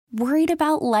Worried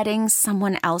about letting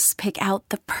someone else pick out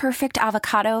the perfect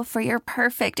avocado for your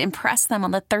perfect impress them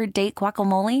on the third date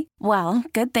guacamole? Well,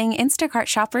 good thing Instacart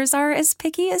shoppers are as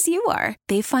picky as you are.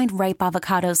 They find ripe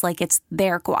avocados like it's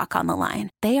their guac on the line.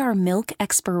 They are milk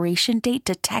expiration date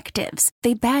detectives.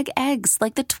 They bag eggs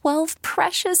like the 12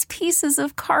 precious pieces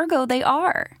of cargo they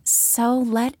are. So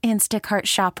let Instacart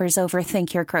shoppers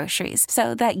overthink your groceries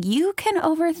so that you can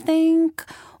overthink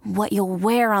what you'll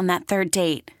wear on that third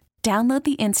date. Download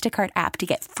the Instacart app to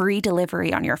get free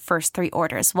delivery on your first 3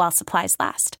 orders while supplies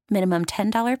last. Minimum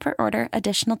 $10 per order.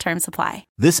 Additional terms apply.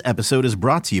 This episode is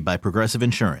brought to you by Progressive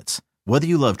Insurance. Whether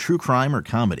you love true crime or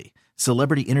comedy,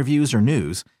 celebrity interviews or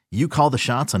news, you call the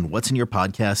shots on what's in your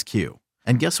podcast queue.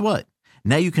 And guess what?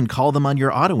 Now you can call them on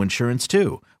your auto insurance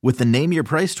too with the Name Your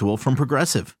Price tool from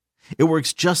Progressive. It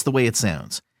works just the way it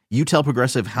sounds. You tell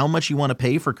Progressive how much you want to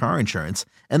pay for car insurance,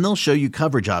 and they'll show you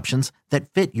coverage options that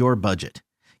fit your budget.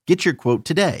 Get your quote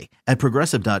today at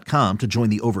Progressive.com to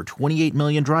join the over 28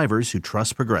 million drivers who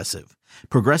trust Progressive.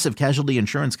 Progressive Casualty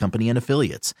Insurance Company and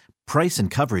Affiliates. Price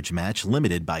and coverage match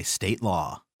limited by state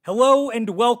law. Hello and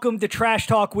welcome to Trash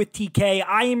Talk with TK.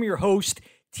 I am your host,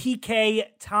 TK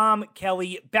Tom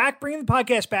Kelly, bringing the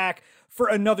podcast back for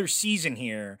another season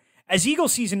here. As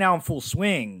Eagles season now in full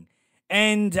swing,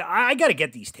 and I got to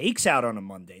get these takes out on a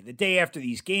Monday, the day after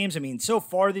these games. I mean, so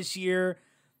far this year,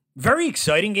 very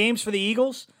exciting games for the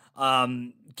Eagles.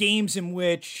 Games in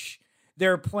which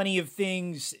there are plenty of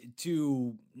things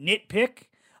to nitpick,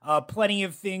 plenty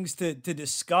of things to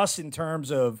discuss in terms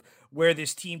of where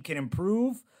this team can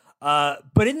improve.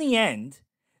 But in the end,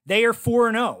 they are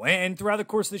 4-0. And throughout the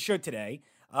course of the show today,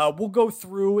 we'll go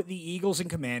through the Eagles and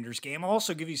Commanders game. I'll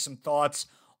also give you some thoughts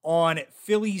on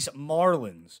Phillies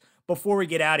Marlins before we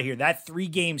get out of here. That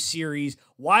 3-game series,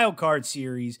 wild card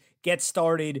series, gets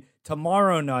started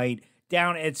tomorrow night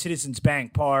down at Citizens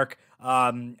Bank Park.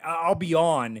 I'll be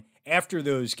on after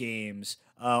those games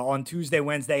on Tuesday,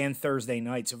 Wednesday, and Thursday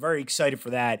night. So very excited for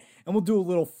that. And we'll do a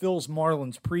little Phil's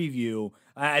Marlins preview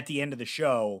at the end of the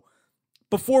show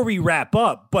before we wrap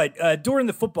up. But during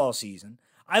the football season,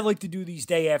 I like to do these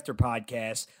day after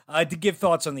podcasts to give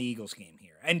thoughts on the Eagles game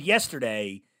here. And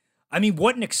yesterday, I mean,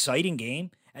 what an exciting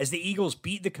game as the Eagles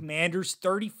beat the Commanders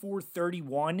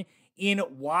 34-31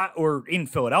 in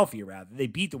Philadelphia, rather. They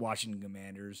beat the Washington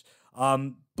Commanders.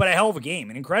 But a hell of a game,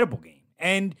 an incredible game.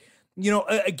 And, you know,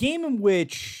 a game in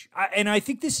which, and I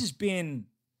think this has been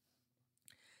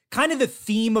kind of the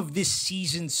theme of this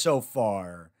season so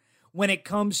far when it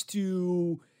comes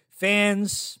to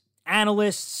fans,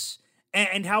 analysts,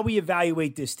 and how we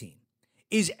evaluate this team,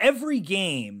 is every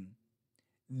game,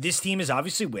 this team is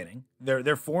obviously winning. They're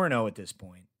 4-0 at this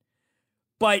point.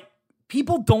 But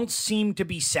people don't seem to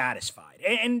be satisfied.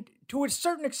 And to a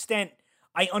certain extent,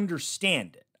 I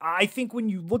understand it. I think when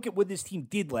you look at what this team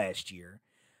did last year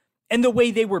and the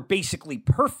way they were basically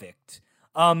perfect,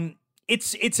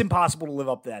 it's impossible to live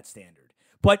up to that standard.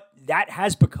 But that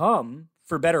has become,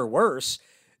 for better or worse,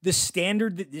 the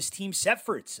standard that this team set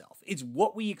for itself. It's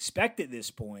what we expect at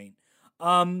this point.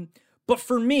 But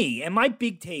for me, and my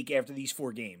big take after these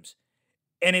 4 games,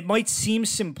 and it might seem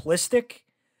simplistic,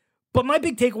 but my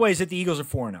big takeaway is that the Eagles are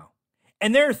 4-0.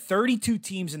 And there are 32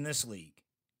 teams in this league,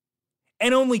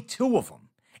 and only 2 of them,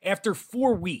 after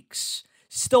 4 weeks,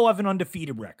 still have an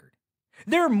undefeated record.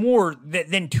 There are more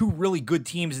than 2 really good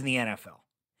teams in the NFL.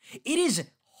 It is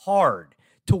hard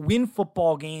to win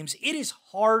football games. It is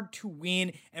hard to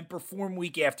win and perform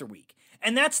week after week.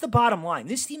 And that's the bottom line.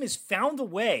 This team has found a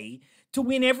way to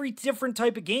win every different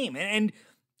type of game. And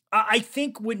I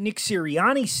think what Nick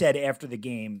Sirianni said after the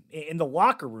game in the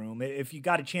locker room, if you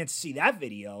got a chance to see that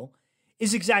video,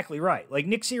 is exactly right. Like,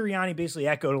 Nick Sirianni basically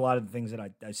echoed a lot of the things that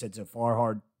I said so far.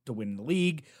 Hard to win in the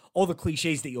league, all the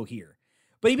cliches that you'll hear.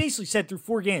 But he basically said through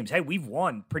 4 games, hey, we've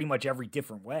won pretty much every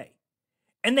different way.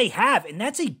 And they have, and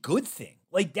that's a good thing.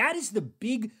 Like, that is the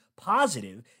big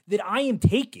positive that I am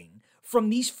taking from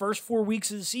these first 4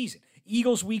 weeks of the season.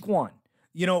 Eagles week 1.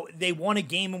 You know, they won a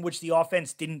game in which the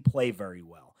offense didn't play very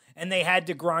well, and they had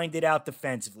to grind it out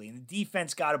defensively, and the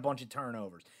defense got a bunch of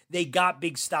turnovers. They got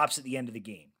big stops at the end of the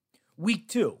game. Week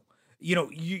 2, you know,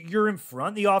 you're in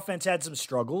front. The offense had some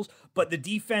struggles, but the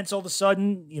defense all of a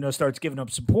sudden, you know, starts giving up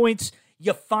some points.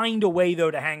 You find a way,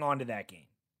 though, to hang on to that game.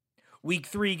 Week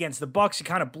 3 against the Bucs, you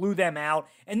kind of blew them out.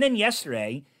 And then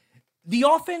yesterday, the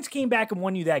offense came back and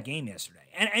won you that game yesterday.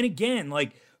 And again,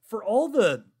 like, for all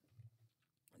the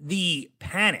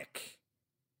panic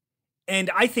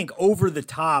and I think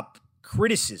over-the-top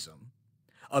criticism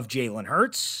of Jalen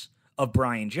Hurts, of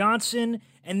Brian Johnson,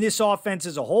 and this offense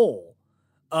as a whole,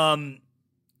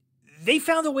 they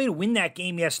found a way to win that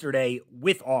game yesterday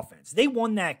with offense. They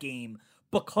won that game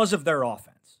because of their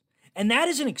offense. And that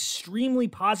is an extremely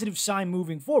positive sign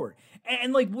moving forward.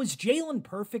 And like, was Jalen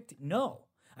perfect? No.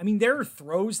 I mean, there are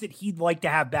throws that he'd like to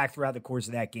have back throughout the course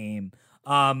of that game.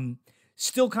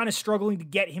 Still kind of struggling to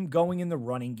get him going in the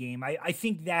running game. I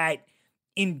think that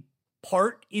in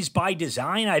part is by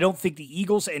design. I don't think the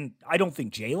Eagles, and I don't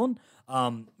think Jalen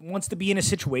wants to be in a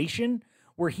situation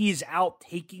where he is out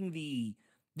taking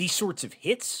these sorts of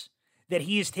hits that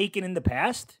he has taken in the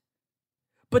past.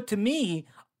 But to me,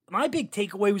 my big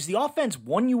takeaway was the offense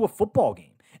won you a football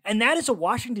game. And that is a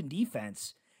Washington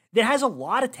defense that has a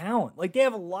lot of talent. Like, they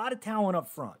have a lot of talent up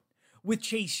front with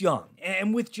Chase Young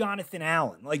and with Jonathan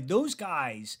Allen. Like, those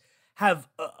guys have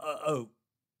a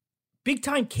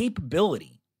big-time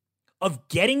capability of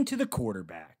getting to the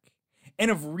quarterback and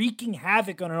of wreaking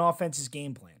havoc on an offense's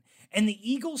game plan. And the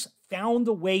Eagles found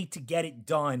a way to get it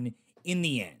done in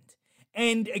the end.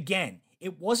 And again,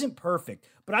 it wasn't perfect,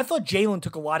 but I thought Jalen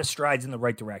took a lot of strides in the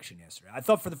right direction yesterday. I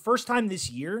thought for the first time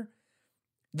this year,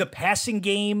 the passing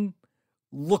game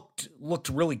looked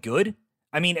really good.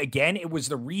 I mean, again, it was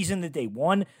the reason that they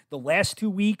won the last 2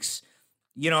 weeks,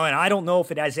 and I don't know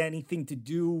if it has anything to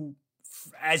do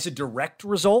as a direct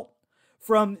result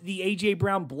from the A.J.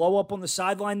 Brown blow up on the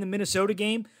sideline in the Minnesota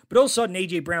game, but all of a sudden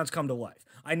A.J. Brown's come to life.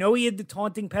 I know he had the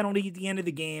taunting penalty at the end of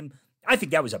the game. I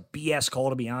think that was a BS call,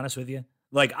 to be honest with you.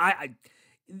 Like,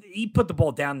 he put the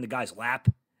ball down in the guy's lap.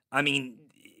 I mean,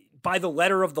 by the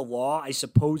letter of the law, I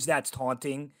suppose that's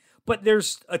taunting, but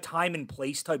there's a time and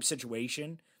place type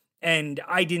situation, and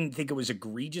I didn't think it was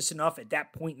egregious enough at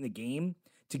that point in the game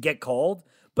to get called.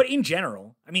 But in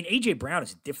general, I mean, A.J. Brown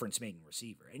is a difference-making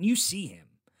receiver, and you see him.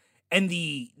 And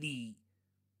the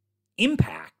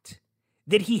impact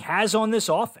that he has on this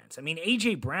offense. I mean,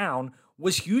 A.J. Brown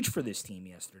was huge for this team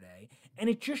yesterday, and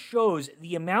it just shows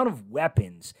the amount of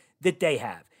weapons that they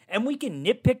have. And we can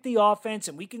nitpick the offense,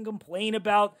 and we can complain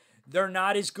about they're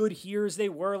not as good here as they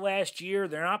were last year.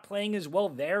 They're not playing as well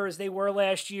there as they were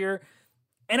last year.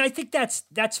 And I think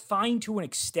that's fine to an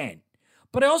extent.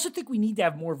 But I also think we need to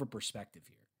have more of a perspective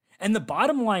here. And the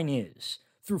bottom line is,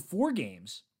 through 4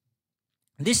 games,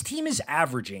 this team is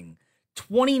averaging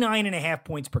 29.5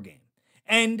 points per game.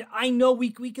 And I know we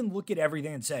can look at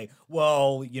everything and say,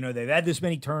 well, they've had this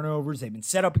many turnovers. They've been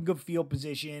set up in good field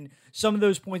position. Some of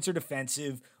those points are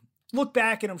defensive. Look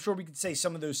back, and I'm sure we could say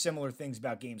some of those similar things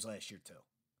about games last year too.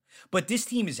 But this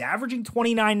team is averaging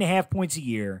 29.5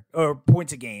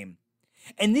 points a game.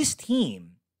 And this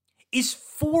team is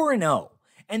 4-0.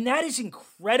 And that is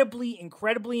incredibly,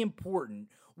 incredibly important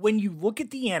when you look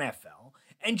at the NFL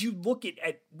and you look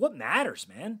at what matters,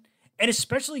 man. And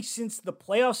especially since the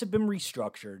playoffs have been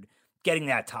restructured, getting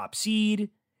that top seed,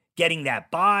 getting that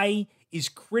bye is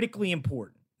critically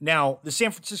important. Now, the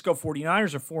San Francisco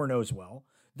 49ers are 4-0 as well.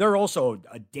 They're also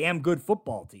a damn good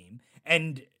football team.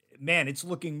 And, man, it's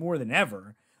looking more than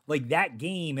ever like that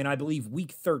game, and I believe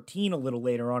week 13 a little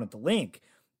later on at the link,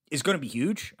 is going to be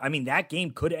huge. I mean, that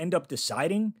game could end up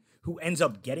deciding who ends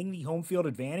up getting the home field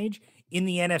advantage in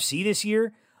the NFC this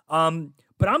year.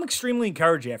 But I'm extremely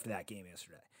encouraged after that game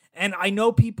yesterday. And I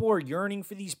know people are yearning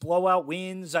for these blowout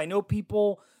wins. I know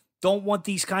people don't want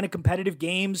these kind of competitive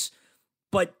games,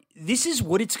 but this is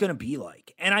what it's going to be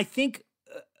like. And I think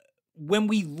when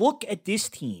we look at this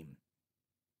team,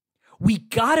 we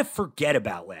got to forget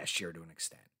about last year to an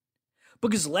extent,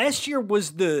 because last year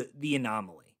was the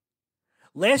anomaly.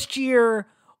 Last year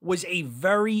was a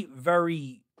very,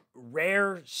 very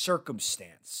rare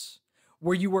circumstance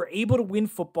where you were able to win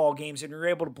football games and you're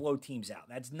able to blow teams out.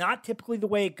 That's not typically the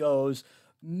way it goes.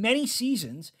 Many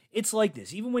seasons, it's like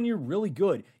this. Even when you're really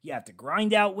good, you have to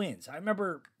grind out wins. I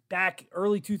remember back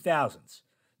early 2000s,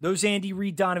 those Andy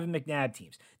Reid, Donovan McNabb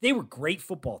teams, they were great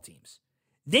football teams.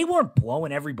 They weren't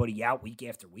blowing everybody out week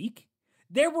after week.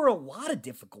 There were a lot of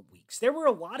difficult weeks. There were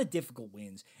a lot of difficult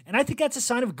wins. And I think that's a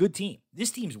sign of a good team. This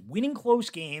team's winning close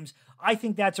games. I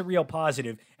think that's a real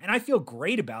positive. And I feel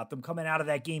great about them coming out of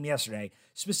that game yesterday.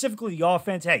 Specifically the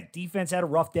offense. Hey, defense had a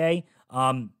rough day.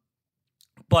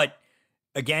 But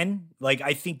again,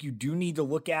 I think you do need to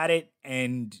look at it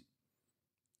and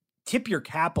tip your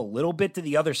cap a little bit to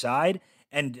the other side.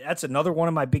 And that's another one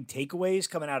of my big takeaways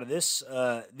coming out of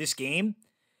this game.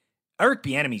 Eric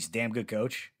Bieniemy's a damn good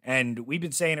coach, and we've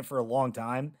been saying it for a long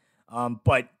time,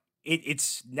 but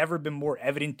it's never been more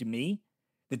evident to me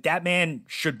that man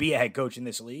should be a head coach in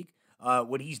this league.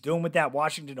 What he's doing with that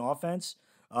Washington offense,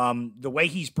 the way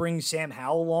he's bringing Sam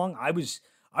Howell along, I was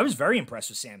very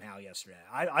impressed with Sam Howell yesterday.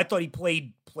 I thought he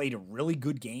played a really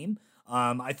good game.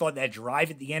 I thought that drive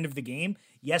at the end of the game,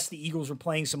 yes, the Eagles were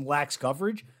playing some lax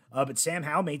coverage, but Sam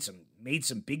Howell made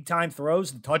some big time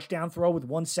throws. The touchdown throw with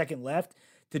 1 second left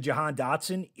to Jahan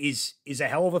Dotson is a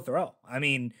hell of a throw. I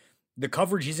mean, the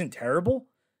coverage isn't terrible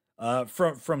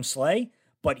from Slay,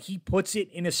 but he puts it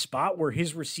in a spot where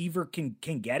his receiver can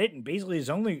get it, and basically his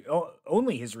only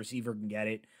his receiver can get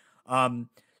it.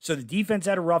 So the defense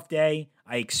had a rough day.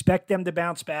 I expect them to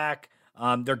bounce back.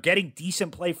 They're getting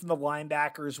decent play from the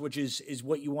linebackers, which is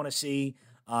what you want to see.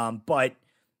 But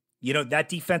that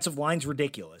defensive line's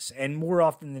ridiculous, and more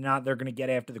often than not, they're going to get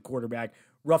after the quarterback.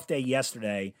 Rough day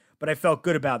yesterday, but I felt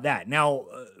good about that. Now,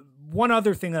 one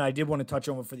other thing that I did want to touch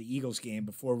on for the Eagles game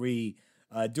before we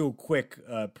do a quick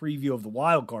preview of the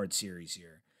wild card series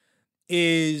here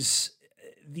is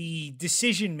the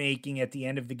decision-making at the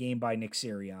end of the game by Nick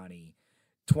Sirianni,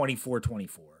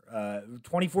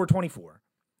 24-24,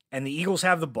 and the Eagles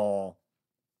have the ball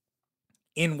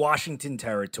in Washington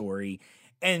territory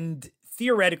and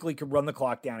theoretically could run the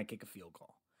clock down and kick a field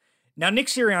goal. Now, Nick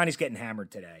Sirianni's getting hammered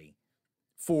today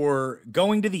for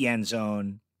going to the end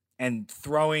zone and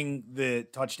throwing the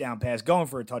touchdown pass, going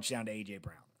for a touchdown to A.J.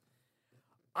 Brown.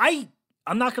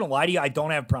 I'm not going to lie to you, I don't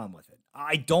have a problem with it.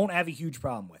 I don't have a huge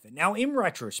problem with it. Now, in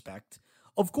retrospect,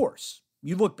 of course,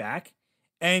 you look back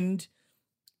and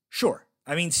sure,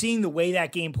 I mean, seeing the way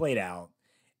that game played out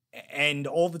and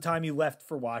all the time you left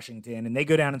for Washington and they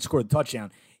go down and score the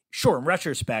touchdown, sure, in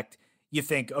retrospect, you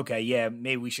think, okay, yeah,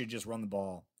 maybe we should just run the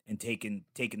ball and taking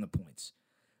the points.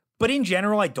 But in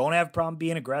general, I don't have a problem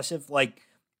being aggressive. Like,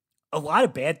 a lot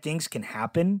of bad things can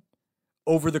happen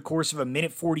over the course of a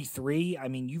minute 43. I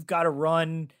mean, you've got to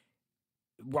run.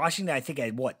 Washington, I think,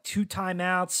 had 2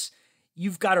 timeouts.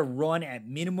 You've got to run at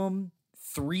minimum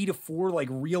 3 to 4 like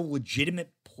real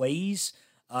legitimate plays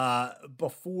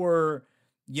before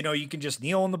you can just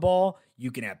kneel on the ball.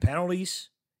 You can have penalties.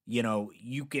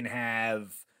 You can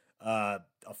have a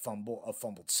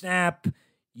fumbled snap.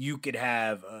 You could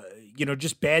have,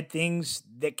 just bad things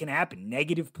that can happen,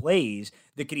 negative plays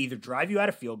that could either drive you out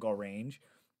of field goal range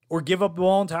or give up the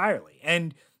ball entirely.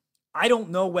 And I don't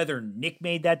know whether Nick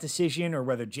made that decision or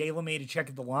whether Jayla made a check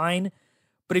at the line,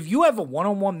 but if you have a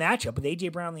one-on-one matchup with A.J.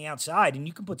 Brown on the outside and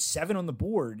you can put 7 on the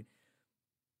board,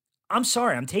 I'm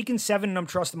sorry, I'm taking 7 and I'm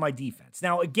trusting my defense.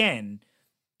 Now, again,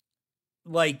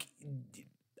 like,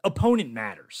 opponent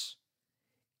matters.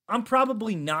 I'm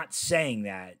probably not saying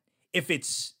that if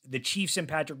it's the Chiefs and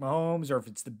Patrick Mahomes, or if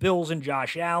it's the Bills and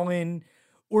Josh Allen,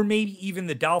 or maybe even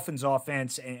the Dolphins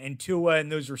offense and Tua and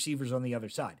those receivers on the other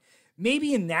side.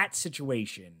 Maybe in that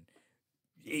situation,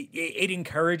 it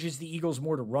encourages the Eagles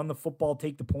more to run the football,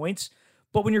 take the points.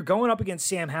 But when you're going up against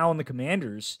Sam Howell and the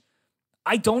Commanders,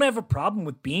 I don't have a problem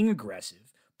with being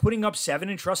aggressive, putting up 7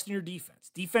 and trusting your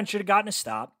defense. Defense should have gotten a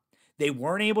stop. They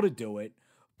weren't able to do it.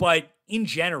 But in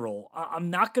general, I'm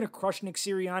not going to crush Nick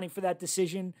Sirianni for that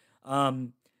decision. I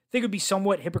think it would be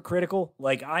somewhat hypocritical.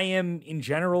 Like, I am, in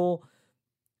general,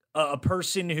 a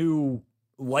person who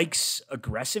likes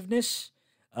aggressiveness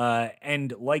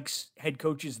and likes head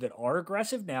coaches that are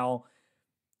aggressive. Now,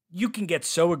 you can get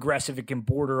so aggressive it can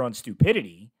border on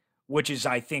stupidity, which is,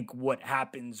 I think, what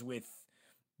happens with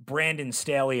Brandon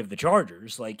Staley of the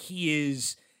Chargers. Like, he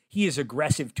is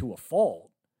aggressive to a fault.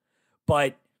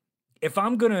 But if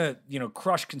I'm going to,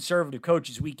 crush conservative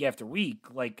coaches week after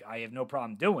week, like I have no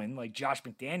problem doing, like Josh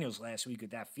McDaniels last week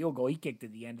with that field goal he kicked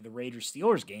at the end of the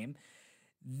Raiders-Steelers game,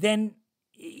 then,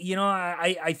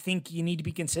 I think you need to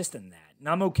be consistent in that. And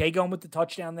I'm okay going with the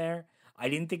touchdown there. I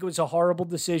didn't think it was a horrible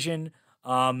decision.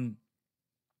 I'll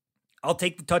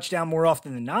take the touchdown more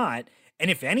often than not. And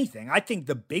if anything, I think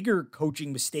the bigger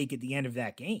coaching mistake at the end of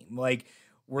that game, like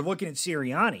we're looking at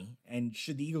Sirianni, and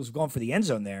should the Eagles have gone for the end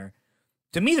zone there,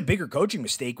 to me, the bigger coaching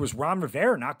mistake was Ron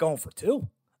Rivera not going for 2.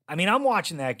 I mean, I'm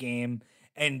watching that game,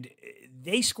 and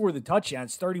they scored the touchdown.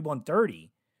 It's 31-30.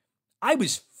 I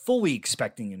was fully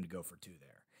expecting him to go for 2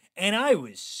 there. And I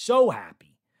was so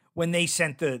happy when they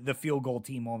sent the field goal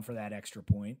team on for that extra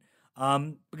point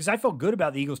because I felt good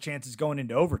about the Eagles' chances going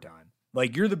into overtime.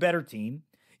 Like, you're the better team.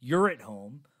 You're at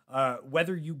home.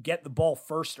 Whether you get the ball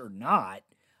first or not,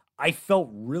 I felt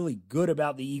really good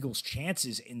about the Eagles'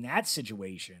 chances in that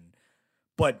situation.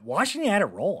 But Washington had it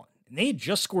rolling, and they had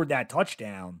just scored that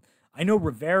touchdown. I know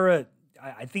Rivera,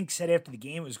 I think, said after the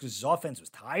game it was because his offense was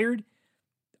tired.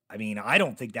 I mean, I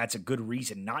don't think that's a good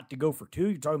reason not to go for 2.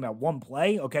 You're talking about one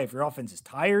play. Okay, if your offense is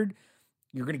tired,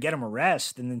 you're going to get him a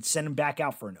rest and then send him back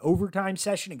out for an overtime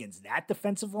session against that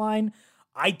defensive line.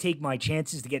 I'd take my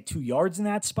chances to get 2 yards in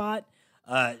that spot.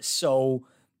 So,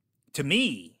 to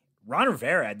me, Ron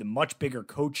Rivera had the much bigger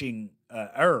coaching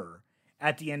error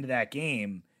at the end of that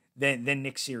game than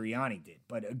Nick Sirianni did.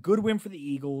 But a good win for the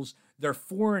Eagles. They're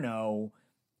 4-0.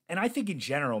 And I think in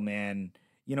general, man,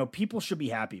 people should be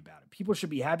happy about it. People should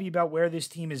be happy about where this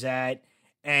team is at.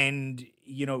 and,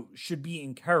 should be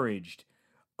encouraged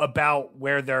about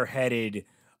where they're headed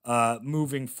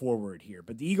moving forward here.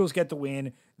 But the Eagles get the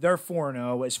win. They're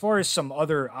 4-0. As far as some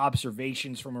other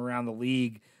observations from around the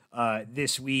league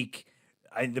this week,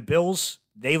 the Bills,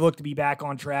 they look to be back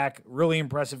on track. Really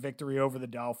impressive victory over the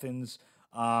Dolphins.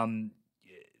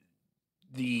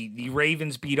 The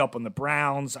Ravens beat up on the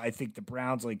Browns. I think the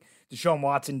Browns, like Deshaun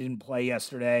Watson didn't play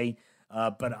yesterday,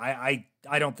 but I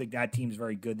don't think that team's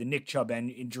very good. The Nick Chubb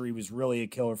injury was really a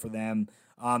killer for them.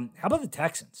 How about the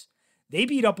Texans? They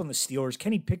beat up on the Steelers.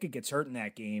 Kenny Pickett gets hurt in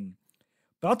that game.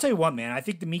 But I'll tell you what, man, I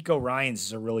think D'Amico Ryans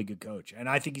is a really good coach, and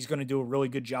I think he's going to do a really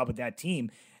good job with that team.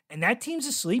 And that team's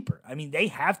a sleeper. I mean, they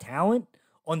have talent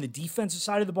on the defensive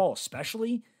side of the ball,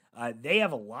 especially. They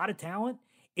have a lot of talent.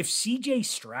 If C.J.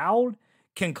 Stroud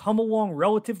can come along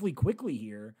relatively quickly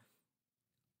here,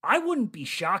 I wouldn't be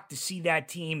shocked to see that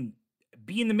team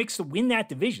be in the mix to win that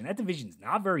division. That division's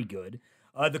not very good.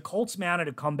 The Colts mounted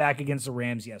a comeback against the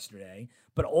Rams yesterday,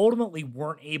 but ultimately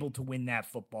weren't able to win that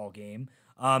football game.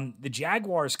 The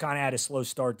Jaguars kind of had a slow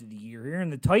start to the year here,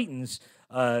 and the Titans,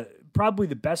 probably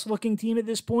the best-looking team at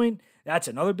this point. That's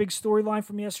another big storyline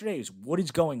from yesterday, is what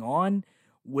is going on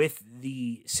with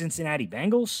the Cincinnati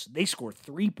Bengals. They scored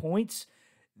 3 points.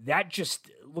 That just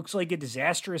looks like a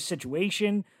disastrous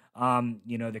situation.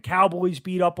 The Cowboys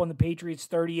beat up on the Patriots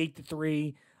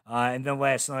 38-3, and then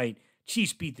last night,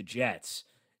 Chiefs beat the Jets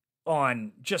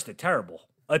on just a terrible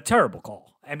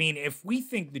call. I mean, if we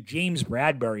think the James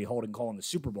Bradbury holding call in the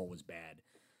Super Bowl was bad,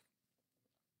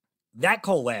 that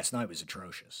call last night was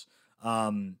atrocious.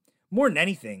 More than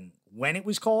anything, when it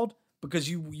was called, because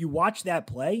you watch that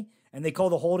play and they call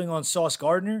the holding on Sauce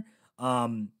Gardner,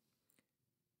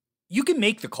 you can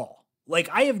make the call. Like,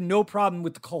 I have no problem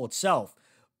with the call itself,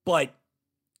 but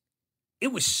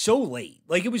it was so late.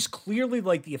 Like, it was clearly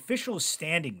like the official is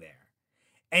standing there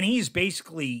and he's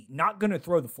basically not going to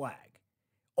throw the flag.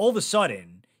 All of a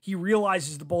sudden, he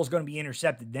realizes the ball's going to be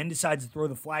intercepted, then decides to throw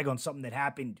the flag on something that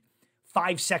happened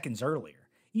 5 seconds earlier.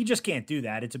 You just can't do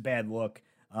that. It's a bad look.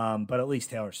 But at least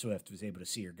Taylor Swift was able to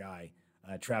see her guy,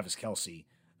 Travis Kelce,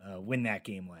 win that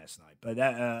game last night. But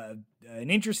an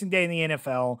interesting day in the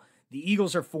NFL. The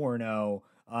Eagles are 4-0,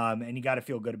 and you got to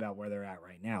feel good about where they're at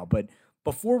right now. But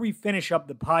before we finish up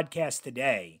the podcast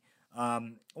today,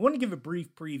 I want to give a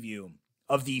brief preview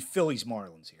of the Phillies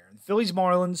Marlins here. The Phillies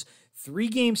Marlins,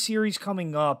 3-game series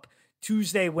coming up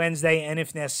Tuesday, Wednesday, and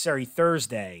if necessary,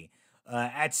 Thursday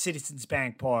at Citizens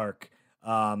Bank Park.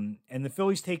 And the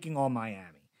Phillies taking on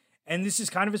Miami. And this is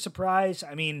kind of a surprise.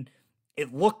 I mean,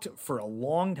 it looked for a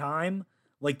long time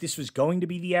like this was going to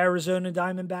be the Arizona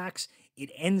Diamondbacks. It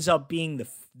ends up being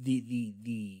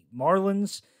the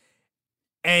Marlins.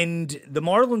 And the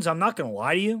Marlins, I'm not going to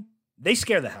lie to you, they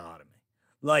scare the hell out of me.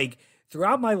 Like,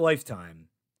 throughout my lifetime,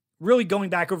 really going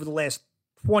back over the last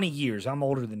 20 years, I'm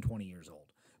older than 20 years old,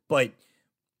 but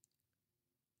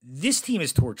this team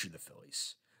has tortured the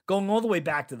Phillies. Going all the way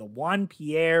back to the Juan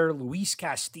Pierre, Luis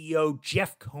Castillo,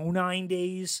 Jeff Conine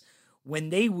days, when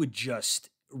they would just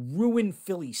ruin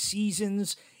Philly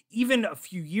seasons. Even a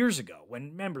few years ago, when,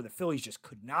 remember, the Phillies just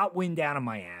could not win down in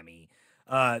Miami.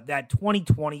 That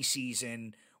 2020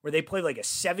 season where they played like a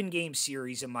 7-game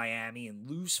series in Miami and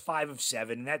lose 5 of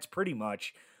 7, and that's pretty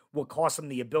much what cost them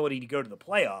the ability to go to the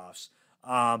playoffs.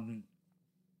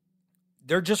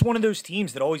 They're just one of those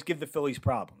teams that always give the Phillies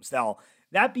problems. Now,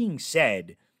 that being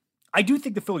said, I do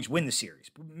think the Phillies win the series.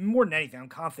 But more than anything, I'm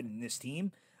confident in this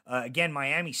team. Again,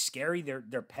 Miami's scary.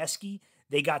 They're pesky.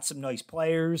 They got some nice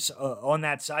players on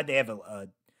that side. They have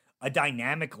a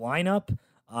dynamic lineup.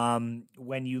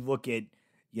 When you look at,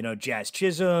 Jazz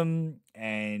Chisholm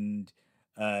and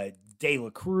De La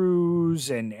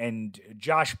Cruz and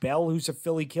Josh Bell, who's a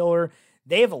Philly killer,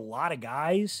 they have a lot of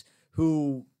guys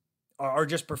who are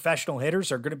just professional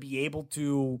hitters, are going to be able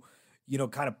to,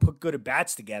 kind of put good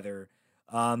at-bats together.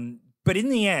 But in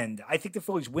the end, I think the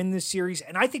Phillies win this series,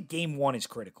 and I think game 1 is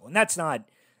critical. And that's not,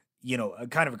 a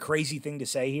kind of a crazy thing to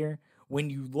say here. When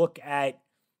you look at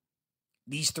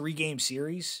these 3-game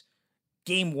series,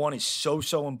 game 1 is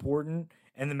so important.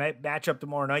 And the matchup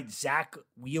tomorrow night, Zach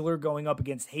Wheeler going up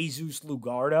against Jesus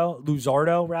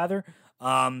Luzardo, rather.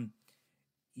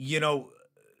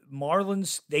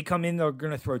 Marlins, they come in, they're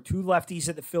going to throw 2 lefties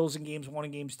at the Phils in games 1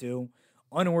 and games 2.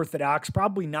 Unorthodox,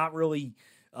 probably not really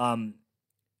a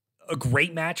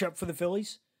great matchup for the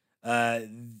Phillies.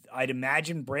 I'd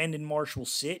imagine Brandon Marsh will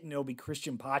sit, and it'll be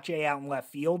Christian Pache out in left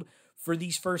field for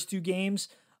these first 2 games.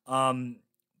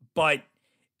 But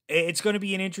it's going to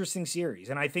be an interesting series,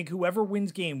 and I think whoever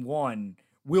wins game 1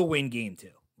 will win game 2.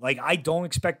 Like, I don't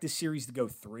expect this series to go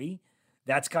 3.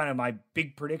 That's kind of my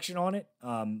big prediction on it,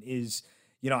 is,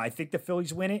 I think the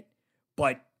Phillies win it,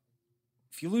 but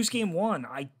if you lose game one,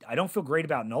 I don't feel great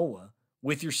about Nola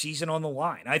with your season on the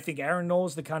line. I think Aaron Nola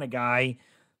is the kind of guy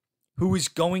who is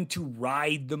going to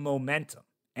ride the momentum.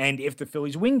 And if the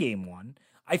Phillies win game one,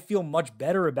 I feel much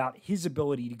better about his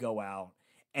ability to go out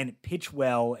and pitch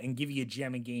well and give you a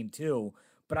gem in game two.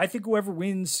 But I think whoever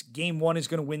wins game one is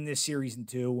going to win this series in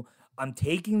two. I'm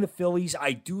taking the Phillies.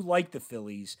 I do like the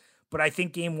Phillies, but I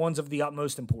think game one's of the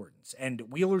utmost importance. And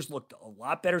Wheeler's looked a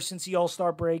lot better since the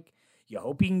All-Star break. You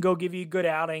hope he can go give you a good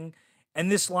outing. And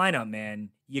this lineup, man,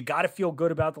 you got to feel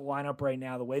good about the lineup right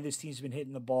now, the way this team's been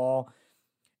hitting the ball.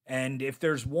 And if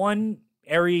there's one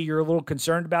area you're a little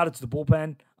concerned about, it's the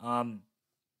bullpen.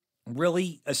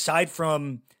 Really, aside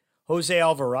from Jose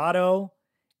Alvarado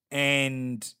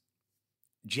and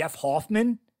Jeff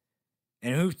Hoffman,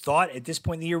 and who thought at this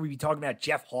point in the year we'd be talking about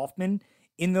Jeff Hoffman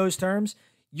in those terms,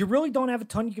 you really don't have a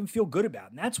ton you can feel good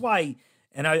about. And that's why,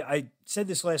 and I said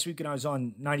this last week when I was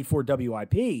on 94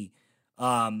 WIP,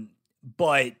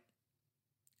 but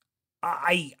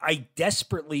I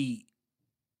desperately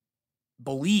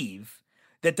believe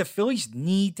that the Phillies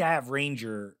need to have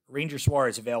Ranger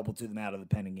Suarez available to them out of the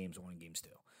pen in games one and games two.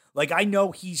 Like, I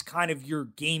know he's kind of your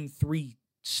game three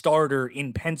starter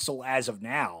in pencil as of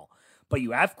now, but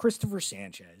you have Christopher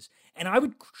Sanchez, and I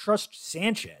would trust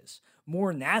Sanchez more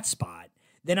in that spot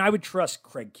than I would trust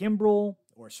Craig Kimbrell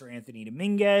or Sir Anthony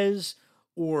Dominguez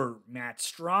or Matt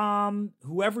Strom,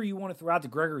 whoever you want to throw out to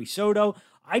Gregory Soto.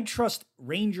 I'd trust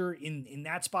Ranger in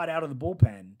that spot out of the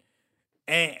bullpen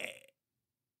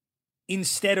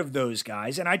instead of those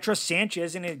guys. And I trust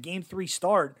Sanchez in a game three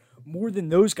start more than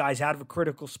those guys out of a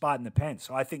critical spot in the pen.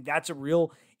 So I think that's a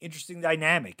real interesting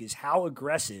dynamic, is how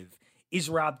aggressive is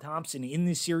Rob Thompson in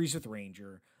this series with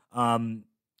Ranger.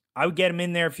 I would get him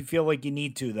in there if you feel like you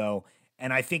need to, though.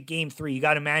 And I think game three, you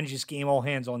got to manage this game all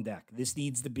hands on deck. This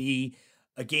needs to be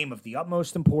a game of the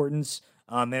utmost importance.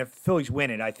 And if the Phillies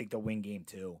win it, I think they'll win game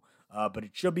two. But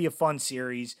it should be a fun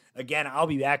series. Again, I'll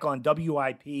be back on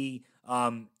WIP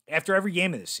after every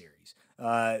game of this series.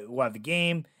 We'll have the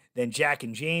game. Then Jack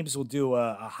and James will do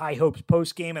a High Hopes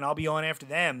post game, and I'll be on after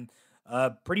them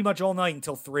pretty much all night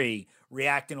until 3,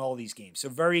 reacting to all these games. So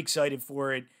very excited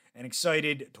for it, and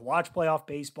excited to watch playoff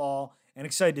baseball, and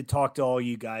excited to talk to all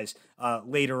you guys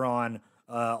later on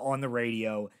the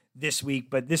radio this week.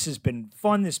 But this has been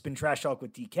fun. This has been Trash Talk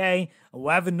with TK.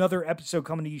 We'll have another episode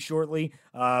coming to you shortly,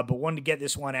 but wanted to get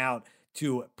this one out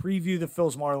to preview the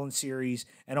Phillies Marlins series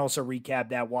and also recap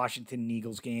that Washington and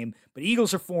Eagles game. But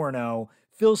Eagles are 4-0.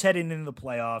 Phil's heading into the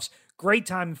playoffs. Great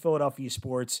time in Philadelphia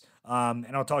sports.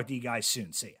 And I'll talk to you guys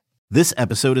soon. See ya. This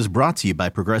episode is brought to you by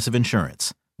Progressive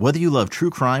Insurance. Whether you love true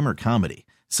crime or comedy,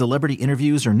 celebrity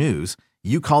interviews or news,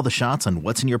 you call the shots on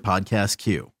what's in your podcast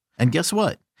queue. And guess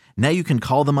what? Now you can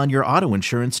call them on your auto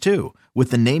insurance too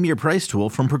with the Name Your Price tool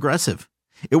from Progressive.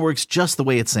 It works just the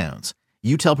way it sounds.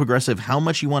 You tell Progressive how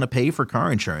much you want to pay for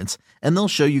car insurance, and they'll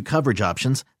show you coverage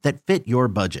options that fit your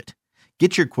budget.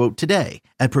 Get your quote today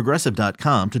at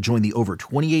Progressive.com to join the over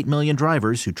 28 million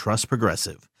drivers who trust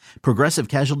Progressive. Progressive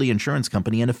Casualty Insurance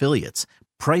Company and Affiliates.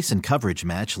 Price and coverage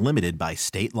match limited by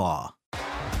state law.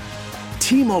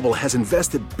 T-Mobile has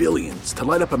invested billions to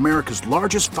light up America's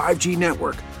largest 5G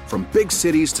network, from big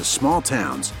cities to small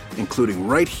towns, including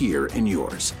right here in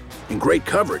yours. And great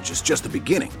coverage is just the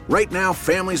beginning. Right now,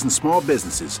 families and small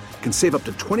businesses can save up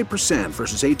to 20%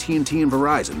 versus AT&T and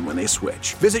Verizon when they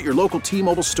switch. Visit your local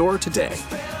T-Mobile store today.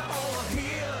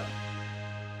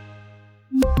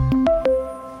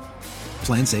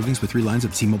 Plan savings with 3 lines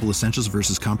of T-Mobile Essentials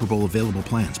versus comparable available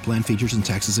plans. Plan features and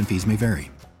taxes and fees may vary.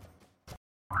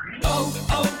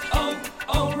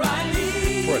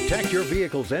 Protect your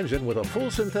vehicle's engine with a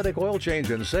full synthetic oil change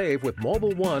and save with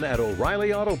Mobile One at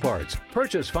O'Reilly Auto Parts.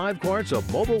 Purchase 5 quarts of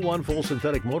Mobile One full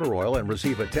synthetic motor oil and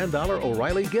receive a $10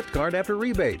 O'Reilly gift card after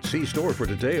rebate. See store for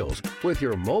details. With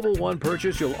your Mobile One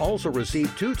purchase, you'll also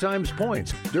receive 2 times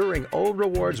points during O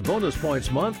Rewards Bonus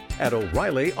Points Month at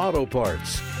O'Reilly Auto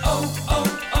Parts.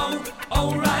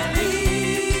 O'Reilly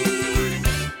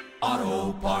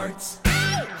Auto Parts.